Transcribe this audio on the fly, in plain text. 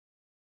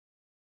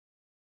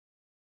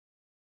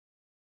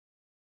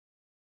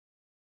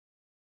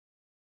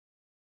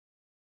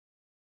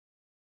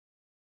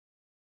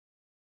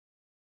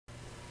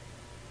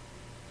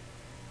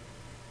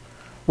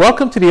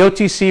Welcome to the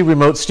OTC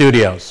Remote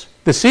Studios.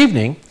 This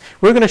evening,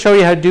 we're going to show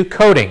you how to do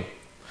coding.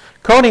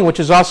 Coding, which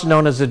is also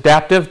known as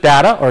adaptive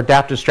data or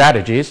adaptive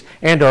strategies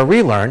and or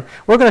relearn.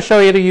 We're going to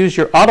show you how to use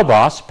your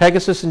AutoBoss,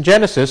 Pegisys and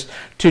Genisys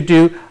to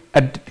do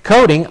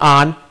coding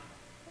on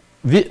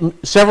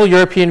several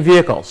European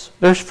vehicles.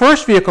 The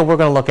first vehicle we're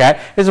going to look at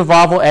is a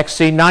Volvo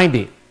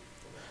XC90.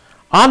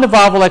 On the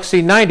Volvo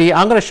XC90,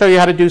 I'm going to show you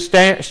how to do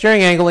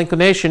steering angle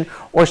inclination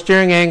or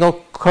steering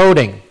angle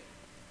coding.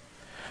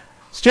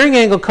 Steering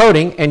angle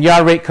coding and yaw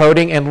rate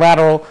coding and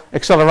lateral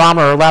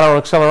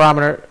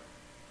accelerometer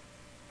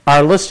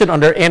are listed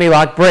under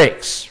anti-lock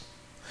brakes.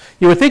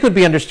 You would think it would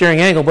be under steering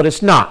angle, but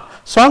it's not.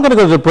 So I'm going to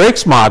go to the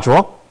brakes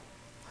module.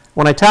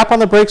 When I tap on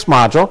the brakes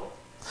module,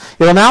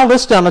 it will now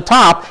list on the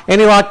top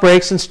anti-lock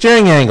brakes and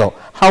steering angle.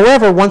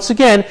 However, once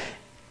again,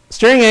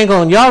 steering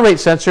angle and yaw rate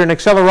sensor and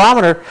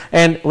accelerometer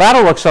and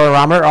lateral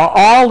accelerometer are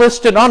all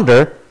listed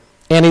under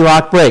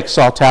anti-lock brakes.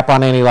 So I'll tap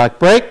on anti-lock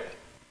brake.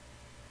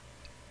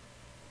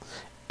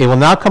 It will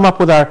now come up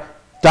with our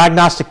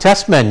diagnostic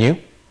test menu.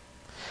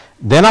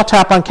 Then I'll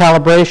tap on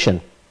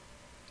calibration.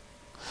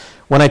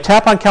 When I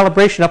tap on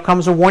calibration, up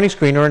comes a warning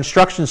screen or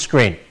instruction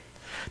screen.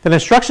 The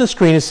instruction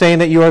screen is saying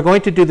that you are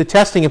going to do the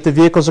testing if the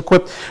vehicle is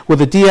equipped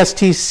with a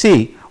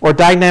DSTC or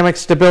Dynamic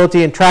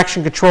Stability and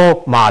Traction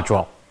Control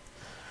module.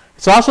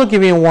 It's also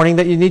giving you a warning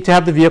that you need to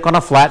have the vehicle on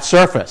a flat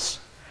surface.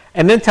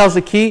 And then tells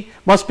the key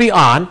must be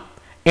on,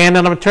 and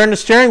then I'm going to turn the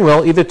steering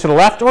wheel either to the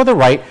left or the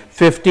right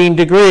 15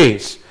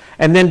 degrees.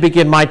 And then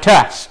begin my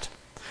test.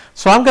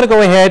 So I'm going to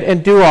go ahead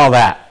and do all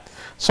that.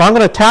 So I'm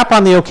going to tap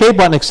on the OK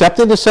button,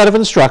 accepting the set of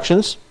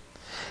instructions.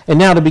 And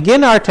now to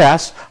begin our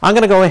test, I'm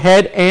going to go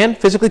ahead and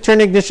physically turn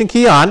the ignition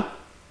key on.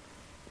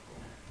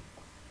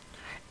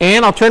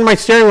 And I'll turn my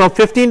steering wheel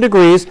 15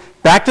 degrees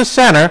back to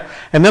center.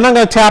 And then I'm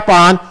going to tap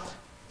on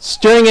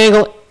steering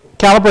angle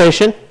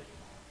calibration.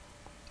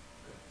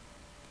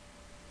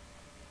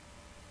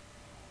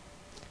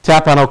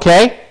 Tap on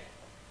OK.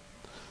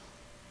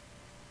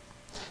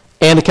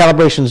 And the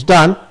calibration is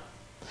done.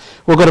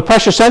 We'll go to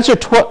pressure sensor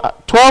 12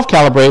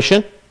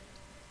 calibration.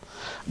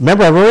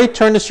 Remember, I've already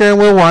turned the steering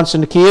wheel once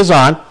and the key is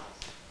on.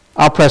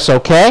 I'll press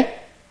OK.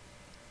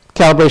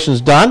 Calibration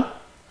is done.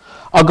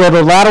 I'll go to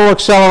lateral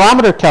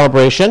accelerometer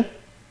calibration.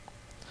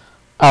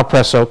 I'll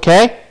press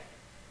OK.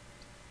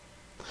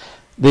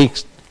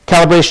 The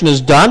calibration is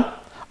done.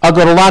 I'll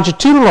go to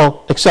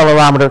longitudinal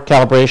accelerometer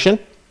calibration.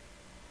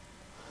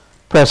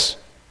 Press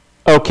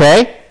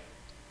OK.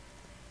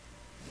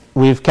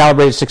 We've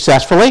calibrated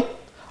successfully.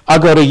 I'll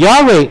go to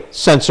yaw rate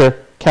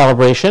sensor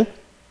calibration.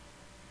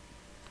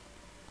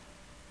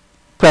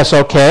 Press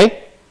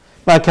OK.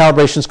 My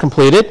calibration is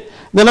completed.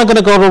 Then I'm going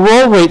to go to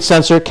roll rate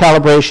sensor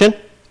calibration.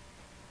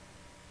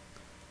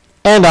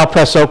 And I'll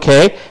press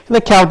OK. And the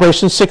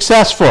calibration is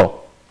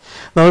successful.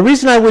 Now the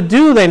reason I would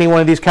do any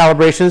one of these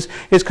calibrations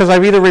is because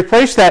I've either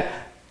replaced that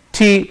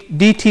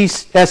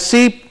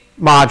DTSC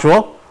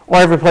module, or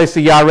I've replaced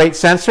the yaw rate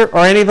sensor, or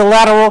any of the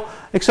lateral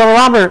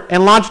accelerometer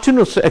and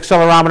longitudinal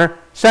accelerometer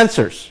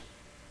sensors.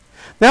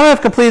 Now that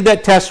I've completed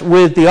that test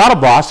with the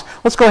AutoBoss,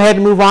 let's go ahead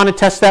and move on and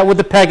test that with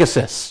the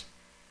Pegisys.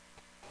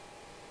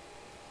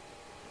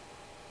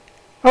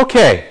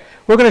 Okay,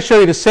 we're going to show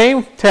you the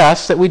same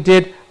test that we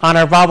did on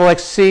our Volvo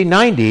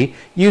XC90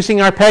 using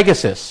our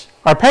Pegisys.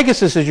 Our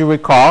Pegisys, as you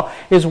recall,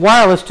 is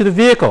wireless to the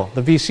vehicle.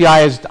 The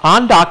VCI is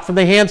on dock from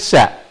the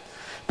handset.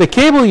 The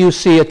cable you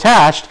see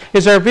attached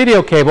is our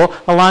video cable,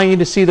 allowing you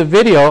to see the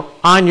video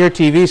on your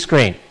TV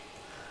screen.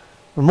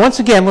 And once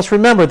again, let's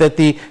remember that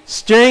the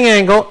steering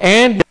angle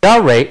and yaw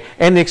rate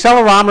and the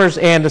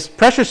accelerometers and the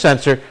pressure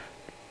sensor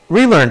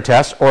relearn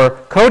tests or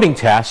coding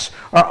tests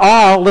are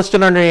all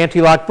listed under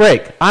anti-lock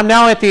brake. I'm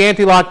now at the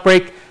anti-lock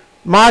brake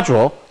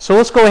module, so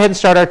let's go ahead and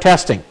start our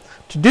testing.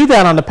 To do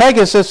that on the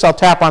Pegisys, I'll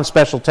tap on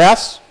Special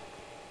Tests.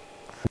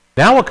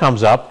 Now what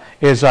comes up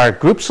is our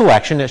group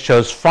selection that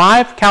shows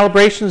 5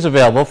 calibrations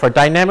available for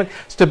Dynamic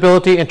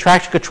Stability and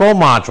Traction Control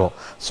module.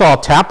 So I'll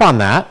tap on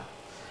that,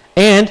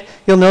 and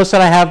you'll notice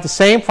that I have the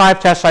same 5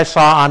 tests I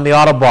saw on the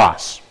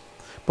AutoBoss,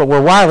 but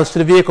we're wireless to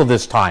the vehicle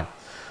this time.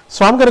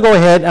 So I'm going to go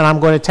ahead and I'm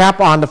going to tap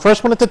on the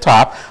first one at the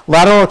top,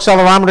 lateral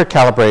accelerometer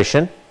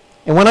calibration,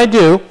 and when I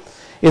do,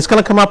 it's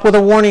going to come up with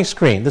a warning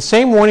screen, the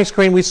same warning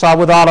screen we saw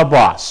with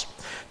AutoBoss,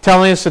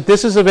 telling us that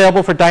this is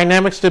available for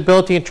Dynamic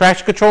Stability and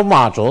Traction Control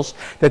modules,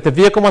 that the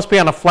vehicle must be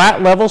on a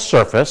flat level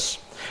surface,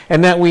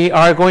 and that we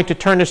are going to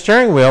turn the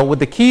steering wheel with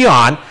the key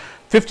on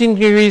 15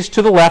 degrees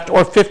to the left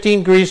or 15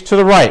 degrees to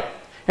the right.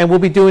 And we'll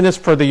be doing this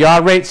for the yaw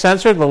rate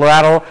sensor, the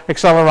lateral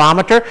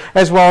accelerometer,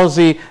 as well as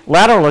the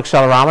lateral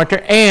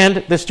accelerometer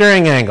and the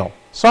steering angle.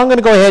 So I'm going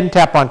to go ahead and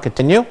tap on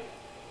Continue.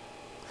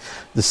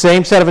 The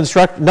same set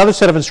of another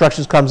set of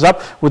instructions comes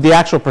up with the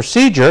actual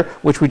procedure,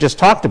 which we just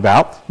talked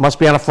about. Must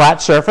be on a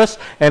flat surface,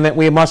 and that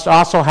we must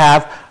also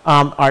have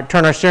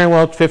turn our steering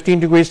wheel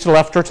 15 degrees to the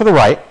left or to the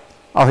right.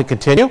 I'll hit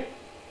Continue. And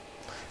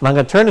I'm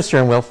going to turn the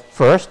steering wheel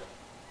first.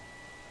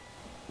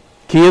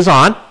 Key is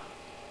on.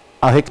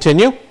 I'll hit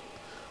Continue.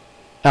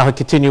 I'll hit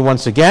Continue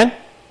once again.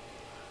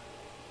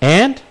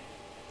 And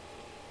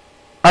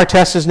our our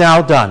test is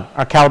now done.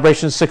 Our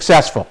calibration is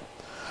successful.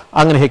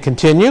 I'm going to hit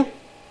continue.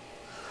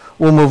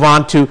 We'll move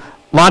on to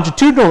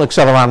longitudinal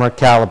accelerometer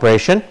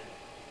calibration.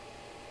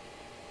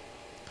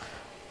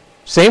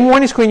 Same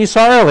warning screen you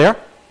saw earlier.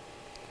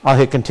 I'll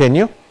hit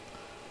continue.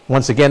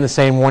 Once again, the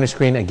same warning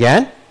screen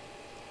again.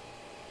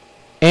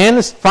 And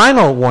this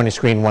final warning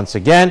screen once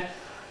again.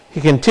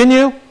 Hit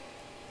continue.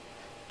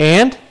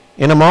 And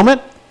in a moment,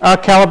 our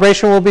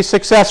calibration will be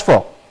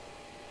successful.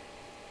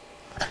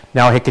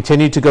 Now I'll hit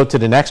continue to go to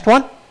the next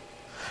one.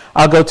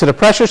 I'll go to the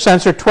pressure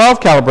sensor 12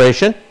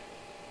 calibration.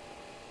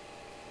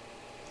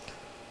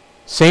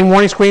 Same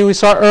warning screen we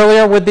saw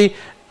earlier with the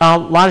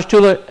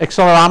longitudinal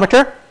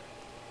accelerometer.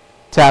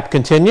 Tap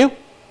continue.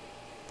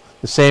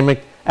 The same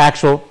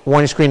actual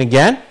warning screen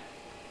again.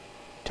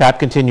 Tap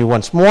continue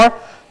once more.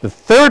 The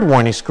third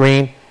warning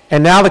screen,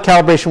 and now the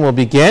calibration will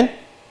begin.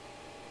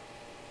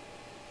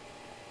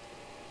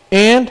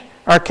 And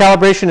our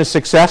calibration is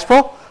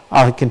successful.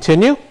 I'll hit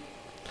continue.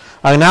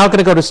 I'm now going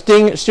to go to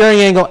steering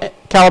angle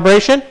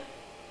calibration.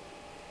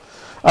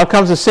 Up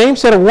comes the same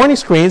set of warning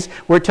screens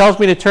where it tells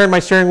me to turn my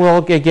steering wheel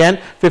again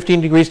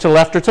 15 degrees to the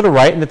left or to the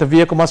right, and that the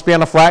vehicle must be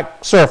on a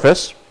flat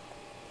surface.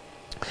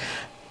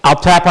 I'll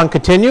tap on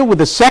continue with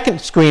the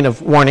second screen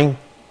of warning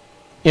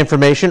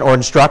information or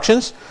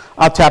instructions.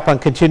 I'll tap on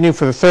continue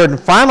for the third and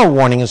final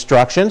warning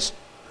instructions.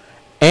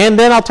 And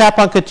then I'll tap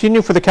on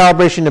continue for the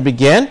calibration to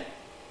begin.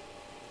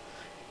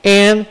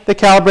 And the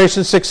calibration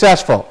is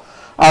successful.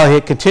 I'll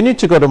hit continue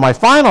to go to my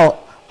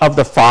final of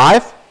the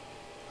 5.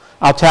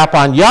 I'll tap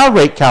on yaw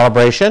rate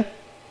calibration.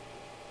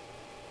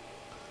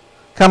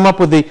 Come up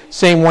with the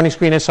same warning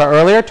screen I saw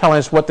earlier, telling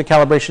us what the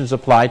calibration is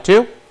applied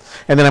to.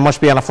 And then I must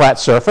be on a flat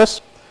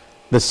surface.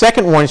 The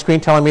second warning screen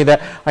telling me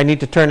that I need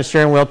to turn the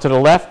steering wheel to the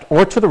left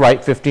or to the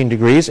right 15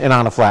 degrees and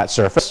on a flat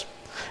surface.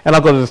 And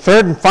I'll go to the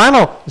third and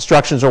final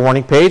instructions or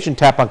warning page and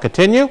tap on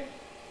continue.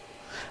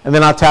 And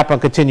then I'll tap on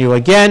continue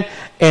again,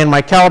 and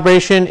my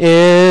calibration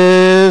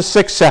is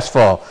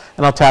successful.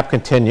 And I'll tap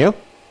continue.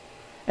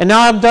 And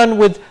now I'm done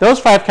with those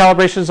 5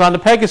 calibrations on the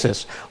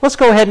Pegisys. Let's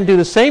go ahead and do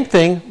the same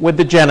thing with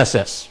the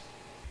Genisys.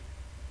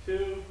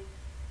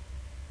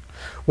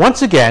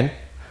 Once again,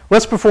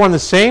 let's perform the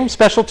same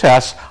special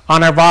tests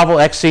on our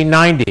Volvo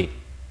XC90.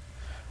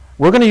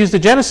 We're going to use the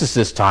Genisys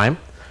this time,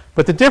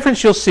 but the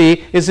difference you'll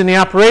see is in the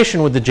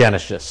operation with the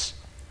Genisys.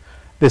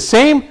 The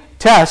same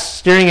tests,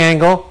 steering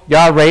angle,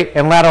 yaw rate,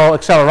 and lateral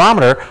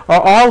accelerometer,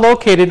 are all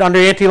located under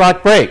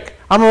anti-lock brake.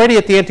 I'm already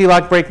at the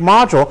anti-lock brake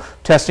module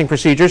testing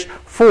procedures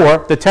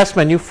for the test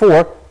menu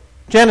for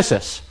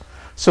Genisys.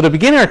 So to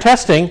begin our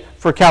testing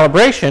for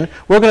calibration,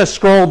 we're going to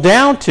scroll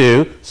down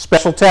to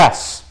Special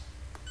Tests.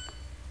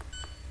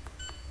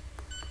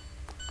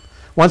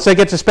 Once I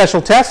get to Special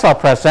Tests, I'll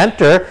press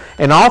Enter,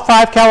 and all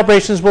 5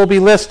 calibrations will be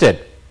listed.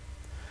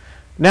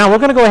 Now we're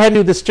going to go ahead and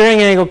do the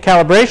steering angle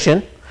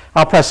calibration.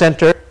 I'll press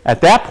Enter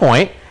at that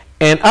point,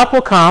 and up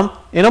will come,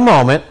 in a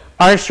moment,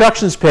 our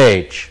instructions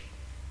page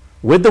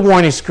with the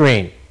warning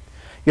screen.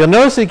 You'll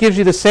notice it gives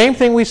you the same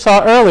thing we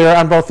saw earlier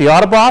on both the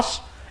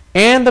AutoBoss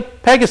and the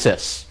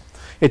Pegisys.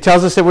 It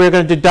tells us that we're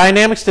going to do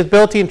dynamic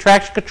stability and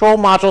traction control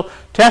module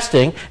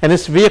testing, and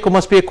this vehicle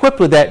must be equipped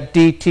with that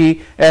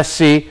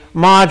DTSC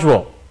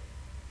module.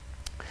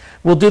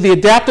 We'll do the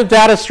adaptive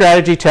data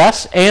strategy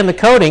tests and the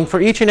coding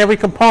for each and every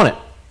component.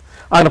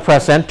 I'm going to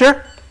press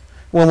Enter.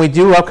 When we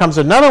do, up comes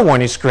another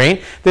warning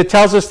screen that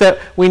tells us that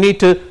we need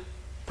to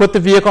put the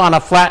vehicle on a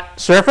flat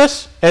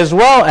surface, as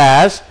well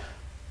as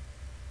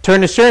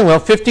turn the steering wheel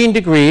 15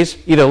 degrees,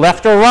 either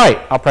left or right.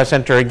 I'll press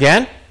Enter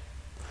again.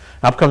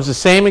 Up comes the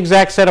same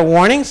exact set of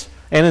warnings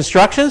and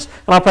instructions,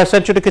 and I'll press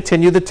Enter to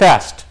continue the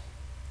test.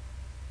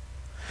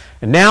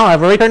 And now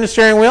I've already turned the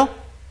steering wheel.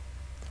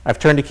 I've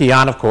turned the key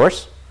on, of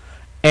course,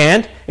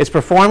 and it's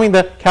performing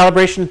the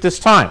calibration at this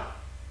time.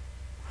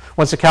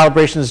 Once the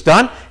calibration is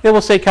done, it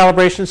will say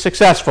calibration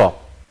successful.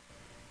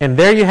 And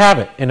there you have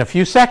it. In a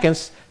few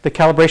seconds, the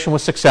calibration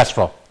was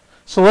successful.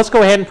 So let's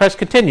go ahead and press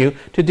continue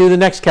to do the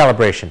next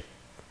calibration.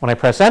 When I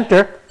press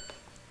Enter,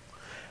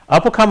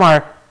 up will come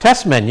our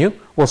test menu.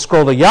 We'll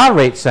scroll the yaw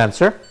rate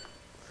sensor.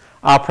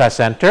 I'll press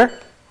Enter.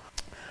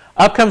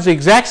 Up comes the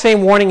exact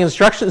same warning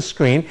instructions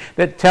screen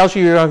that tells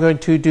you you're going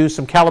to do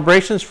some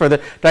calibrations for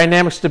the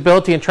dynamic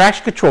stability and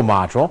traction control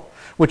module,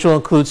 which will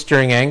include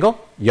steering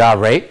angle, yaw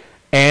rate,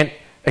 and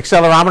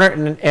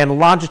accelerometer and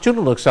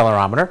longitudinal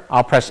accelerometer.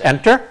 I'll press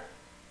Enter.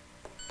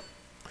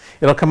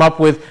 It'll come up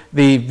with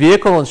the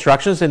vehicle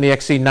instructions in the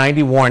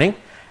XC90 warning.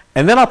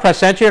 And then I'll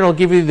press Enter, and it'll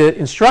give you the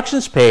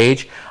instructions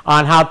page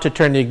on how to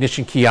turn the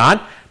ignition key on,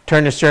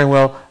 turn the steering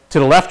wheel to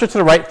the left or to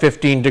the right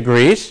 15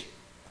 degrees,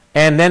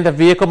 and then the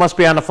vehicle must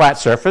be on a flat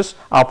surface.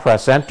 I'll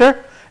press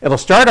Enter. It'll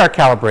start our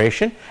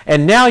calibration,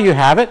 and now you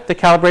have it. The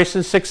calibration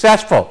is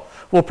successful.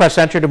 We'll press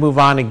Enter to move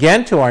on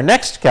again to our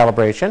next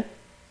calibration.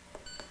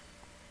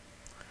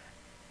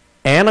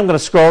 And I'm going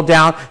to scroll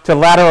down to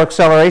lateral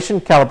acceleration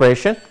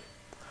calibration.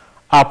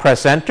 I'll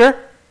press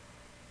Enter.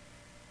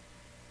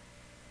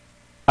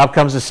 Up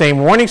comes the same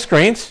warning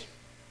screens.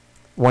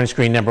 Warning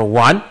screen number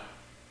 1.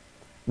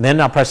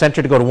 Then I'll press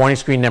Enter to go to warning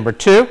screen number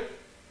 2.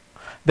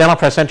 Then I'll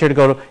press enter to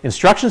go to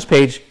instructions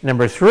page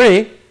number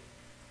 3.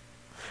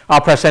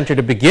 I'll press enter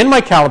to begin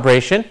my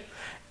calibration,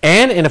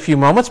 and in a few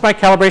moments my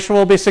calibration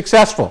will be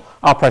successful.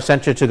 I'll press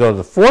enter to go to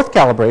the 4th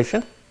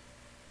calibration.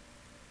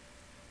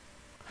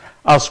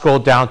 I'll scroll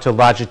down to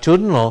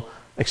longitudinal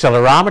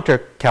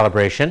accelerometer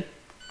calibration,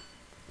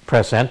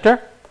 press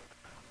enter.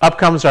 Up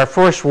comes our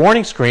first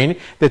warning screen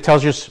that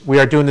tells us we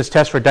are doing this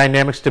test for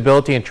dynamic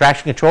stability and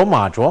traction control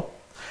module.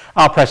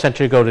 I'll press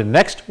enter to go to the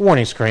next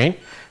warning screen,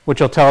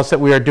 which will tell us that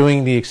we are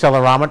doing the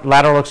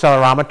lateral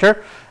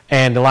accelerometer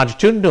and the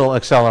longitudinal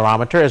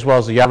accelerometer, as well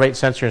as the yaw rate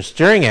sensor and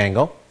steering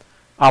angle.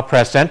 I'll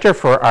press enter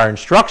for our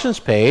instructions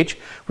page,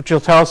 which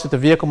will tell us that the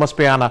vehicle must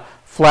be on a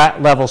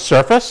flat level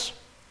surface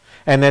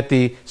and that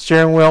the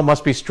steering wheel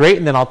must be straight,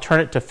 and then I'll turn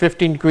it to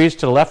 15 degrees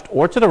to the left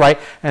or to the right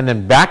and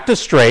then back to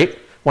straight.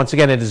 Once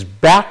again, it is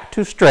back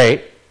to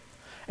straight,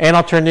 and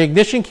I'll turn the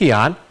ignition key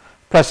on,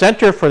 press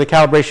enter for the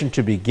calibration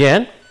to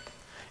begin.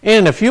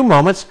 In a few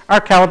moments,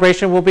 our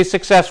calibration will be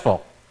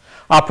successful.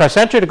 I'll press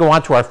enter to go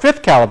on to our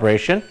 5th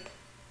calibration.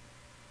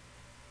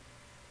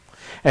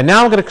 And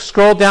now I'm going to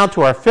scroll down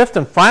to our 5th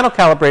and final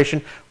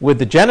calibration with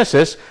the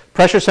Genisys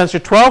pressure sensor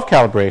 12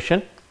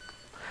 calibration.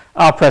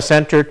 I'll press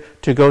enter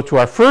to go to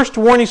our first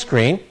warning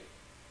screen,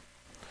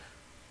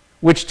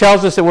 which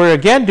tells us that we're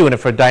again doing it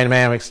for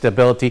dynamic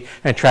stability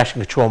and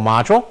traction control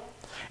module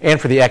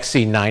and for the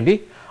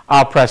XC90.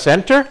 I'll press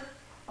enter.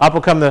 Up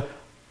will come the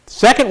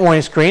second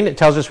warning screen. It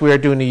tells us we are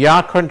doing the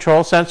yaw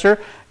control sensor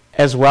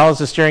as well as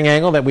the steering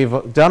angle, that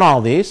we've done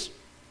all these.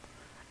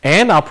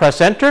 And I'll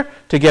press enter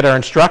to get our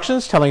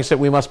instructions telling us that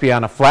we must be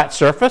on a flat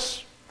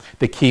surface,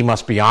 the key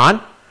must be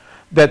on,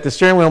 that the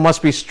steering wheel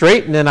must be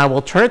straight, and then I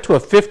will turn it to a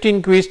 15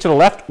 degrees to the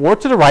left or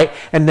to the right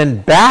and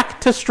then back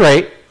to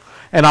straight,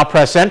 and I'll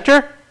press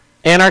enter,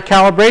 and our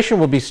calibration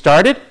will be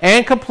started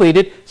and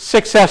completed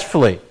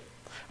successfully.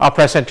 I'll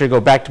press enter to go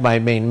back to my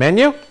main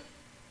menu.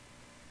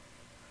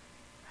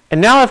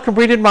 And now I've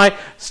completed my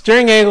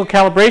steering angle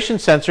calibration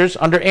sensors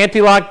under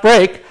anti-lock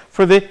brake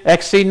for the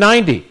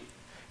XC90.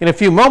 In a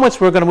few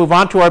moments, we're going to move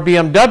on to our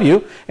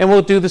BMW, and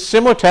we'll do the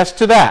similar test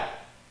to that.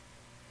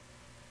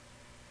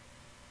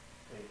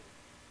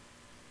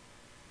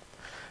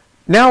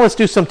 Now let's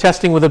do some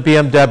testing with a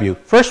BMW.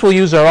 First, we'll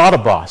use our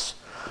AutoBoss.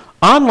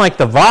 Unlike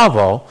the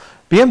Volvo,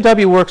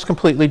 BMW works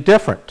completely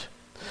different.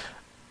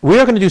 We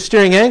are going to do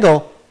steering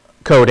angle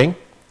coding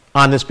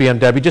on this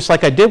BMW, just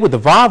like I did with the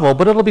Volvo,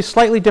 but it'll be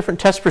slightly different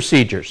test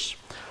procedures.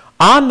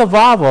 On the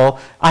Volvo,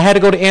 I had to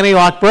go to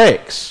anti-lock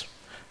brakes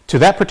to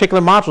that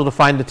particular module to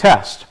find the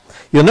test.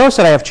 You'll notice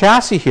that I have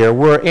chassis here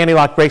where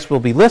anti-lock brakes will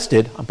be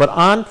listed, but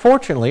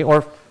unfortunately,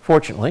 or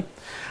fortunately,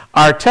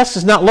 our test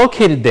is not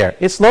located there.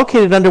 It's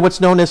located under what's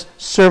known as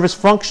service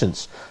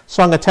functions.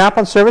 So I'm going to tap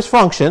on service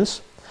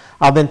functions.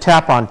 I'll then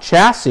tap on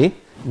chassis.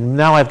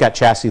 Now I've got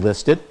chassis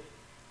listed.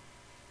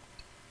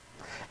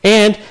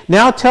 And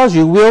now it tells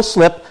you wheel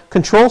slip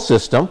control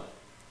system.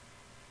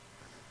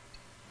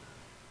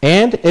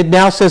 And it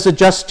now says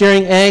adjust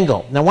steering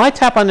angle. Now when I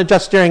tap on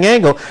adjust steering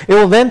angle, it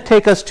will then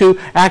take us to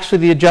actually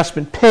the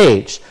adjustment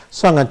page.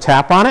 So I'm going to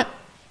tap on it.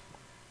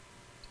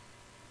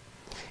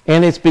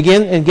 And it's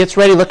begin and gets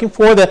ready looking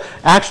for the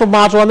actual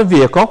module on the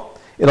vehicle.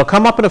 It'll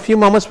come up in a few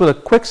moments with a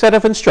quick set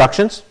of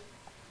instructions.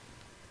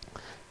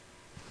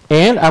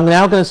 And I'm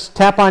now going to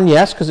tap on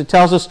yes because it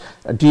tells us,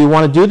 do you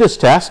want to do this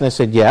test? And I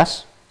said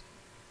yes.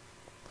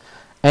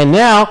 And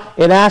now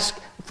it asks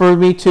for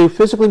me to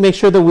physically make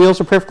sure the wheels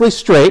are perfectly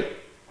straight.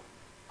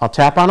 I'll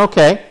tap on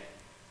OK.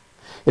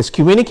 It's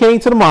communicating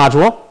to the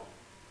module.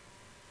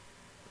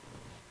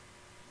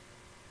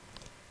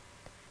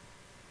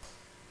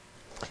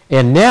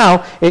 And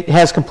now it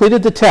has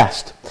completed the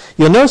test.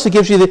 You'll notice it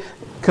gives you the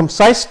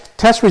concise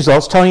test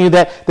results telling you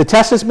that the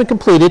test has been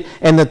completed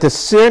and that the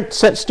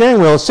steering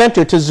wheel is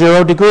centered to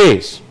 0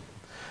 degrees.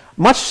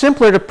 Much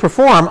simpler to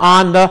perform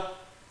on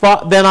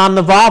than on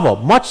the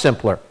Volvo. Much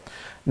simpler.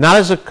 Not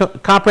as a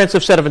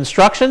comprehensive set of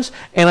instructions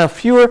and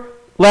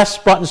less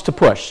buttons to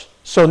push.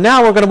 So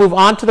now we're going to move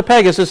on to the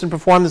Pegisys and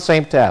perform the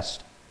same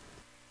test.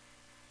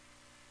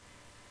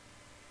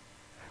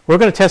 We're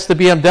going to test the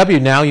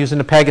BMW now using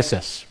the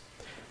Pegisys.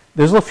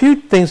 There's a few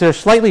things that are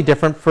slightly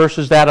different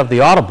versus that of the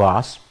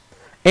AutoBoss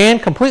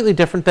and completely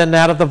different than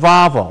that of the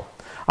Volvo.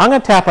 I'm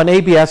going to tap on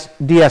ABS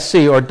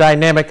DSC, or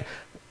Dynamic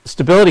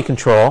Stability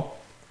Control.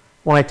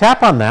 When I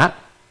tap on that,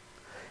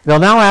 it'll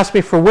now ask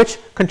me for which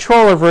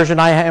controller version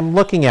I am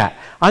looking at.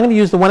 I'm going to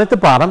use the one at the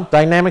bottom,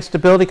 Dynamic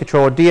Stability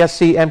Control, or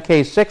DSC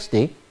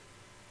MK60.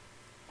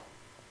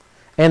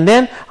 And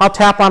then I'll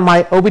tap on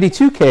my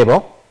OBD2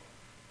 cable.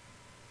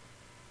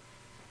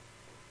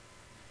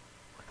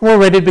 And we're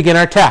ready to begin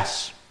our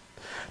tests.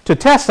 To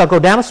test, I'll go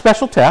down to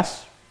Special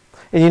Tests.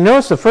 And you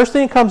notice the first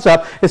thing that comes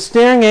up is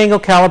steering angle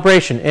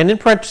calibration, and in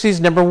parentheses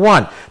number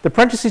 1. The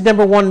parentheses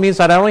number 1 means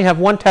that I only have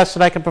one test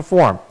that I can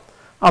perform.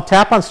 I'll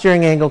tap on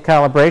steering angle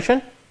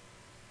calibration.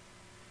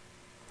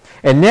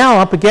 And now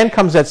up again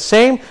comes that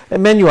same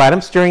menu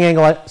item, steering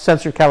angle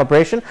sensor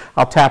calibration.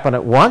 I'll tap on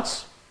it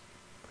once.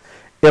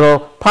 It'll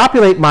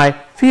populate my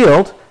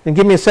field and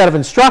give me a set of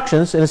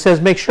instructions, and it says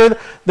make sure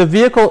the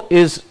vehicle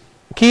is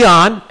key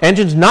on,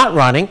 engine's not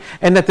running,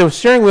 and that the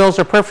steering wheels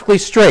are perfectly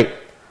straight.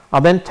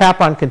 I'll then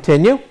tap on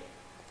continue.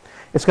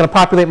 It's going to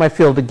populate my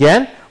field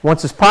again.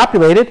 Once it's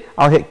populated,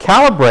 I'll hit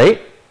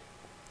calibrate,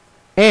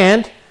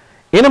 and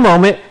in a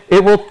moment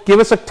it will give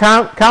us a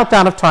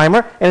countdown of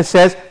timer, and it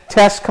says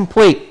test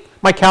complete.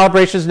 My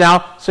calibration is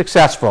now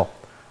successful.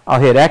 I'll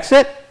hit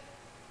exit,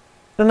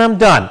 and I'm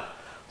done.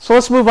 So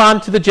let's move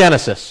on to the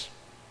Genisys.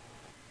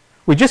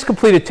 We just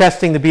completed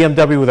testing the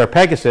BMW with our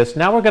Pegisys.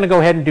 Now we're going to go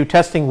ahead and do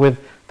testing with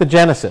the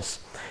Genisys.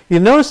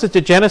 You'll notice that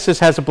the Genisys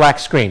has a black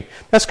screen.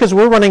 That's because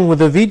we're running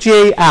with a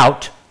VGA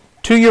out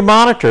to your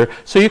monitor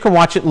so you can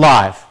watch it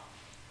live.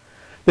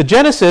 The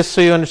Genisys,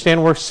 so you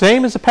understand, works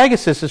same as the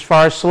Pegisys as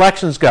far as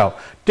selections go.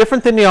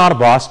 Different than the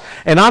AutoBoss,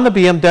 and on the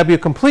BMW,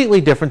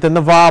 completely different than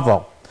the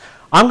Volvo.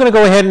 I'm going to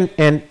go ahead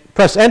and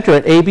press enter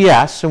at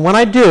ABS, and when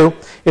I do,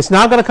 it's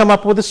now going to come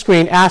up with a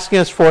screen asking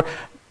us for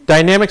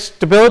Dynamic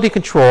Stability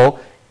Control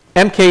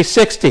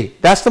MK60.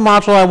 That's the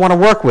module I want to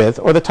work with,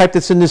 or the type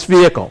that's in this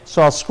vehicle.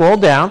 So I'll scroll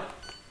down,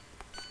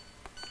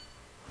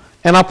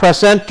 and I'll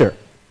press enter.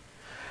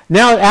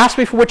 Now it asks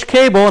me for which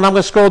cable, and I'm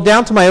going to scroll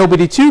down to my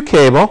OBD2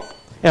 cable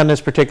on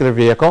this particular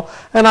vehicle,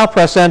 and I'll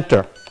press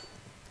enter.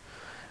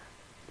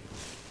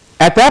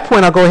 At that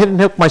point, I'll go ahead and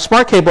hook my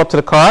smart cable up to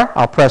the car.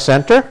 I'll press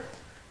enter,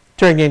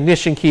 turn the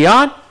ignition key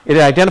on. It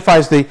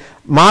identifies the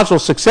module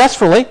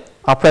successfully.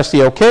 I'll press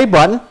the OK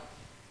button,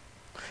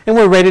 and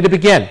we're ready to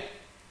begin.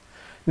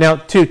 Now,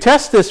 to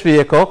test this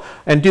vehicle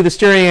and do the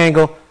steering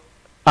angle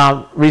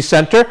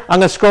recenter, I'm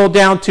going to scroll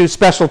down to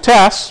Special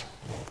Tests.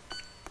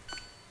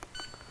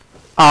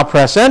 I'll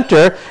press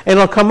enter, and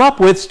it'll come up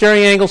with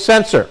steering angle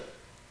sensor.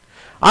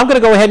 I'm going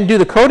to go ahead and do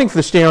the coding for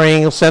the steering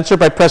angle sensor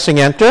by pressing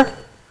enter.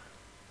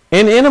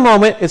 And in a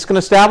moment, it's going to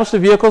establish the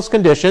vehicle's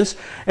conditions,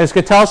 and it's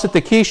going to tell us that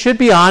the key should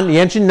be on, the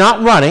engine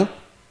not running,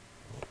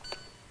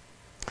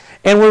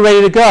 and we're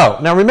ready to go.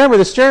 Now remember,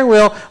 the steering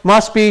wheel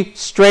must be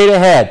straight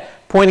ahead,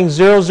 pointing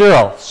 0,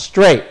 0,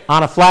 straight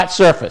on a flat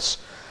surface.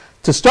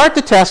 To start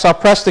the test, I'll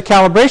press the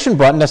calibration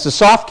button. That's the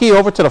soft key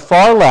over to the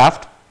far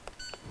left.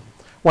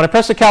 When I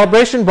press the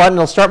calibration button,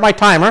 it'll start my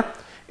timer.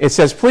 It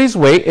says, please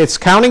wait. It's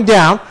counting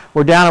down.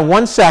 We're down in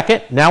 1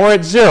 second. Now we're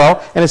at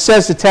 0, and it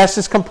says the test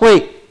is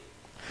complete.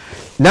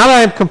 Now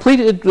that I've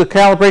completed the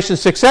calibration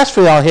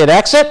successfully, I'll hit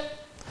exit,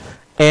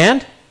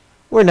 and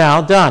we're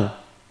now done.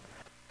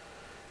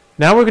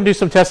 Now we're going to do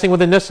some testing with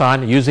the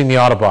Nissan using the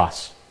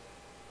AutoBoss.